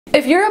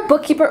If you're a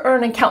bookkeeper or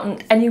an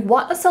accountant and you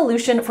want a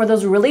solution for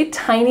those really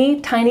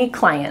tiny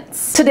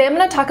clients, today I'm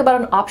going to talk about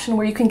an option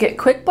where you can get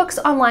QuickBooks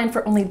Online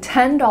for only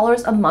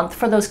 $10 a month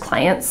for those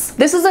clients.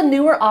 This is a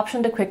newer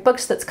option to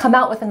QuickBooks that's come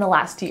out within the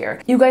last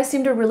year. You guys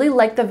seem to really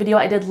like the video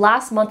I did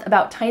last month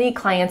about tiny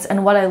clients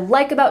and what I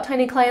like about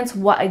tiny clients,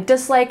 what I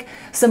dislike,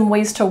 some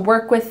ways to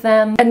work with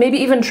them, and maybe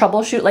even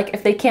troubleshoot, like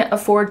if they can't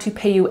afford to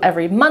pay you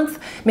every month,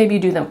 maybe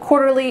you do them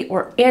quarterly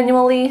or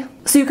annually.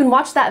 So you can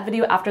watch that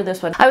video after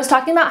this one. I was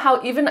talking about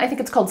how even, I think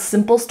it's called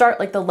Simple Start,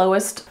 like the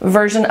lowest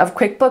version of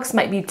QuickBooks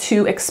might be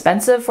too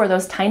expensive for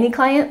those tiny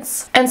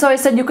clients. And so I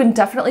said you can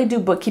definitely do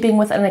bookkeeping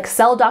with an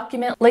Excel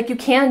document. Like you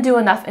can do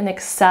enough in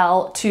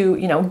Excel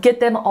to, get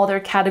them all their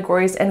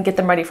categories and get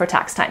them ready for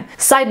tax time.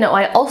 Side note,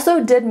 I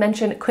also did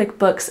mention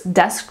QuickBooks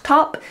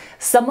Desktop.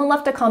 Someone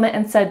left a comment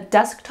and said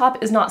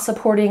desktop is not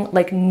supporting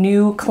like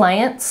new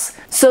clients.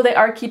 So they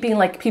are keeping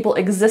like people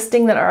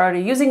existing that are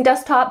already using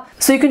desktop.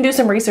 So you can do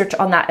some research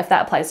on that if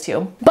that applies to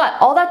you. But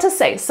all that to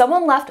say,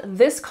 someone left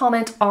this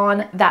comment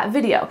on that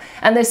video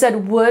and they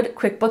said, would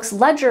QuickBooks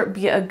Ledger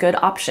be a good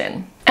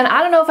option? And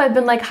I don't know if I've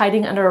been like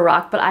hiding under a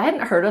rock, but I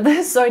hadn't heard of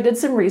this, so I did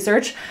some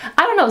research.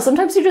 I don't know,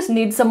 sometimes you just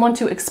need someone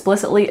to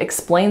explicitly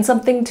explain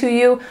something to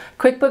you.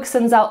 QuickBooks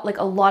sends out like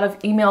a lot of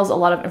emails, a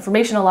lot of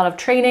information, a lot of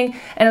training,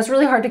 and it's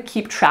really hard to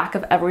keep track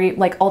of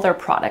all their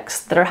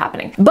products that are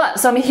happening. But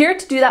so I'm here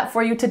to do that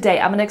for you today.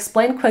 I'm gonna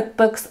explain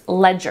QuickBooks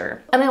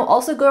Ledger. And I'll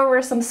also go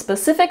over some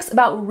specifics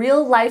about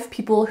real life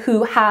people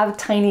who have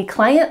tiny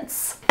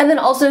clients, and then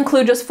also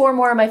include just 4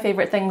 more of my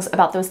favorite things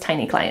about those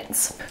tiny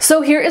clients.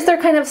 So here is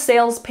their kind of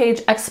sales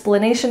page,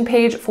 explanation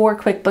page for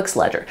QuickBooks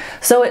Ledger.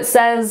 So it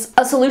says,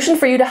 a solution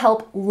for you to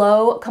help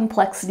low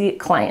complexity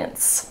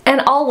clients.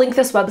 And I'll link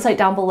this website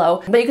down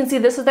below, but you can see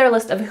this is their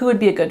list of who would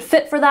be a good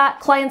fit for that.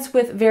 Clients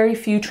with very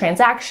few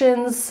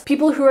transactions,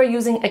 people who are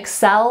using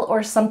Excel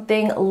or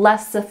something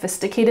less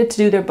sophisticated to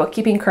do their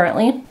bookkeeping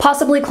currently,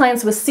 possibly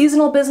clients with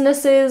seasonal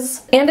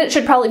businesses, and it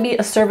should probably be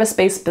a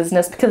service-based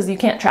business because you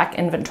can't track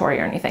inventory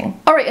or anything.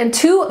 All right, and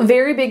 2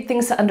 very big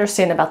things to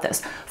understand about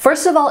this.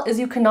 First of all is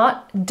you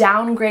cannot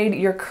downgrade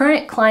your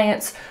current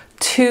clients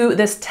to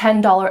this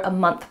 $10 a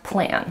month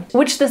plan,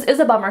 which this is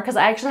a bummer because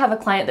I actually have a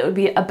client that would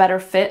be a better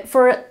fit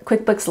for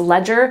QuickBooks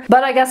Ledger.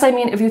 But I guess,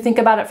 if you think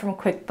about it from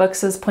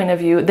QuickBooks' point of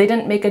view, they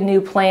didn't make a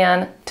new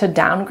plan to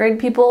downgrade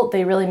people.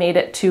 They really made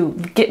it to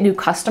get new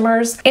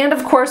customers. And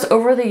of course,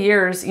 over the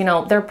years,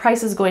 their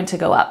price is going to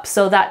go up.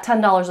 So that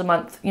 $10 a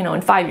month,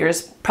 in 5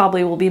 years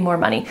probably will be more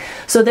money.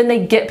 So then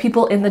they get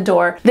people in the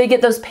door, they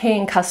get those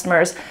paying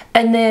customers,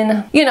 and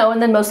then,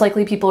 and then most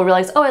likely people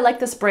realize, oh, I like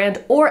this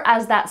brand, or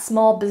as that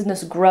small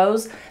business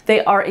grows,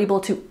 they are able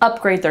to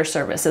upgrade their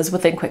services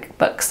within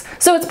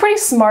QuickBooks. So it's pretty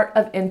smart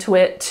of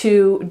Intuit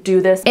to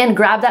do this and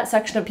grab that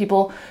section of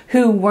people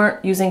who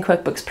weren't using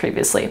QuickBooks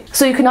previously.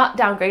 So you cannot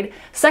downgrade.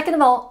 Second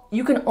of all,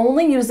 you can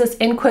only use this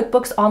in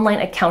QuickBooks Online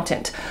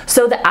Accountant.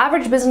 So the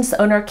average business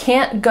owner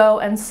can't go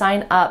and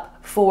sign up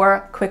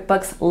for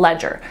QuickBooks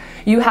Ledger.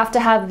 You have to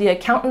have the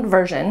accountant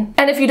version.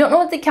 And if you don't know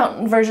what the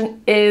accountant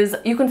version is,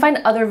 you can find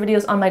other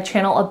videos on my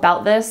channel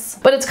about this,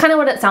 but it's kind of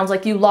what it sounds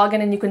like. You log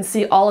in and you can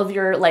see all of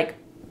your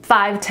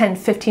 5, 10,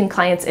 15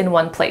 clients in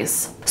one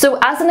place. So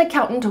as an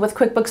accountant with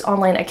QuickBooks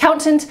Online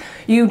Accountant,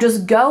 you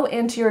just go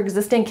into your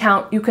existing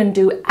account, you can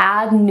do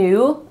add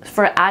new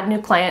for add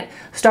new client,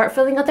 start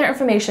filling out their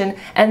information,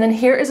 and then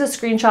here is a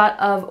screenshot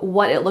of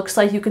what it looks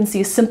like. You can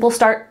see Simple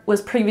Start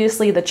was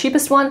previously the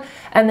cheapest one,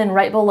 and then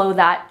right below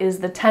that is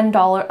the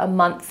 $10 a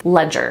month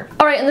Ledger.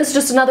 All right, and this is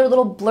just another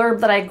little blurb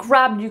that I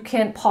grabbed. You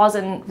can pause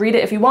and read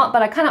it if you want,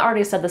 but I kind of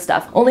already said this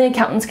stuff. Only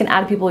accountants can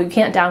add people, you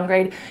can't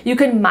downgrade. You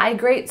can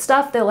migrate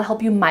stuff, they'll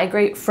help you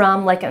migrate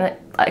from like an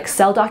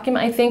Excel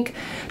document, I think,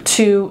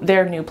 to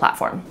their new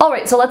platform. All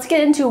right, so let's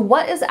get into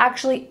what is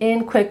actually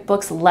in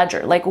QuickBooks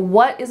Ledger, like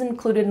what is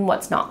included and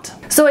what's not.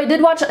 So I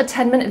did watch a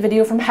 10-minute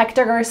video from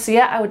Hector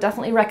Garcia. I would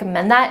definitely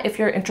recommend that if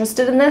you're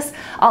interested in this.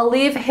 I'll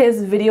leave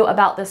his video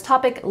about this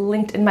topic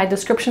linked in my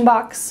description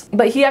box,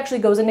 but he actually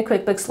goes into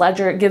QuickBooks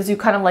Ledger, gives you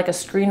kind of like a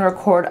screen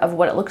record of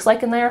what it looks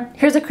like in there.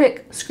 Here's a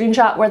quick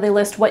screenshot where they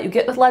list what you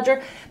get with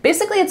Ledger.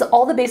 Basically, it's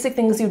all the basic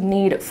things you'd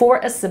need for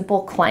a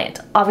simple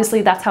client.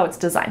 Obviously, that's how it's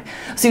designed.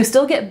 So you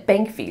still get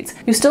bank feeds.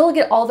 You still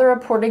get all the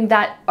reporting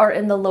that are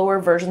in the lower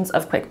versions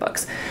of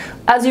QuickBooks.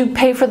 As you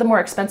pay for the more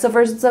expensive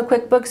versions of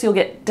QuickBooks, you'll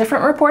get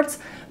different reports,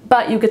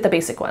 but you get the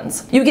basic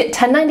ones. You get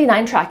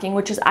 1099 tracking,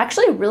 which is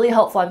actually really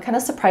helpful. I'm kind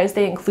of surprised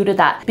they included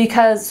that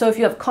because so if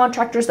you have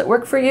contractors that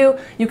work for you,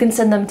 you can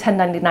send them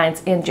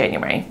 1099s in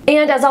January.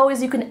 And as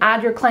always, you can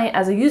add your client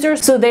as a user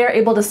so they're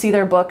able to see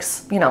their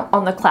books,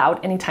 on the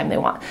cloud anytime they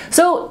want.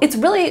 So it's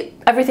really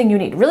everything you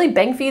need. Really,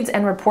 bank feeds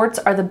and reports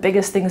are the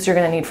biggest things you're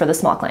gonna need for the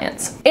small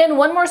clients. And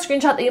one more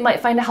screenshot that you might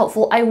find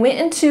helpful, I went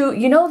into,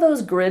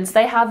 those grids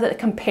they have that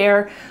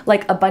compare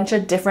like a bunch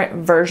of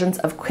different versions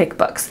of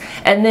QuickBooks.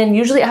 And then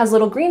usually it has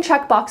little green green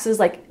check boxes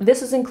like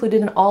this is included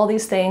in all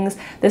these things,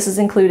 this is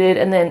included,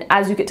 and then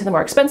as you get to the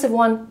more expensive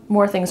one,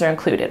 more things are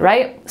included,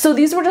 right? So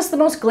these were just the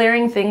most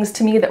glaring things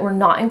to me that were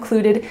not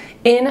included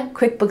in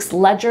QuickBooks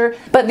Ledger,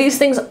 but these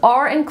things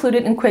are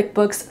included in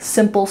QuickBooks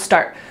Simple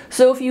Start.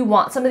 So if you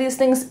want some of these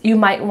things, you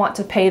might want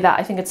to pay that.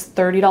 I think it's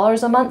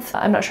 $30 a month.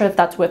 I'm not sure if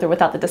that's with or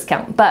without the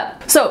discount,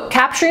 but so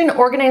capturing,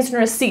 organizing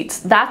receipts,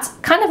 that's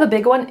kind of a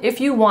big one.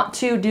 If you want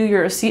to do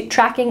your receipt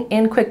tracking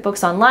in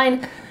QuickBooks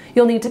Online,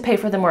 you'll need to pay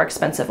for the more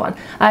expensive one.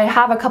 I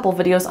have a couple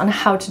videos on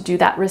how to do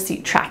that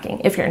receipt tracking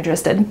if you're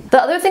interested.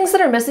 The other things that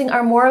are missing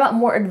are more about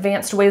more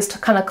advanced ways to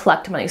kind of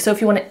collect money. So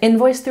if you want to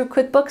invoice through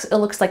QuickBooks, it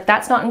looks like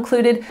that's not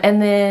included.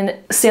 And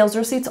then sales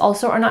receipts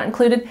also are not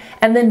included.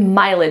 And then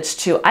mileage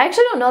too. I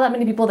actually don't know that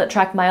many people that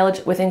track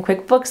mileage within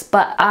QuickBooks,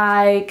 but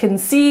I can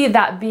see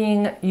that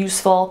being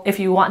useful. If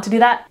you want to do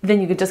that, then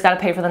you just got to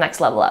pay for the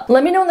next level up.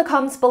 Let me know in the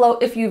comments below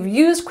if you've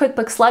used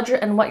QuickBooks Ledger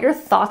and what your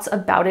thoughts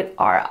about it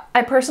are.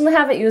 I personally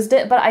haven't used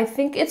it, but I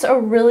think it's a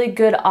really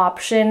good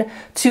option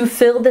to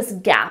fill this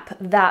gap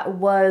that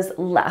was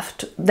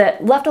left a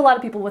lot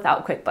of people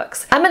without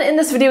QuickBooks. I'm going to end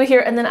this video here,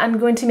 and then I'm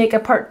going to make a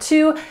part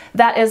 2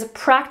 that is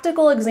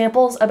practical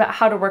examples about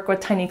how to work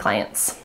with tiny clients.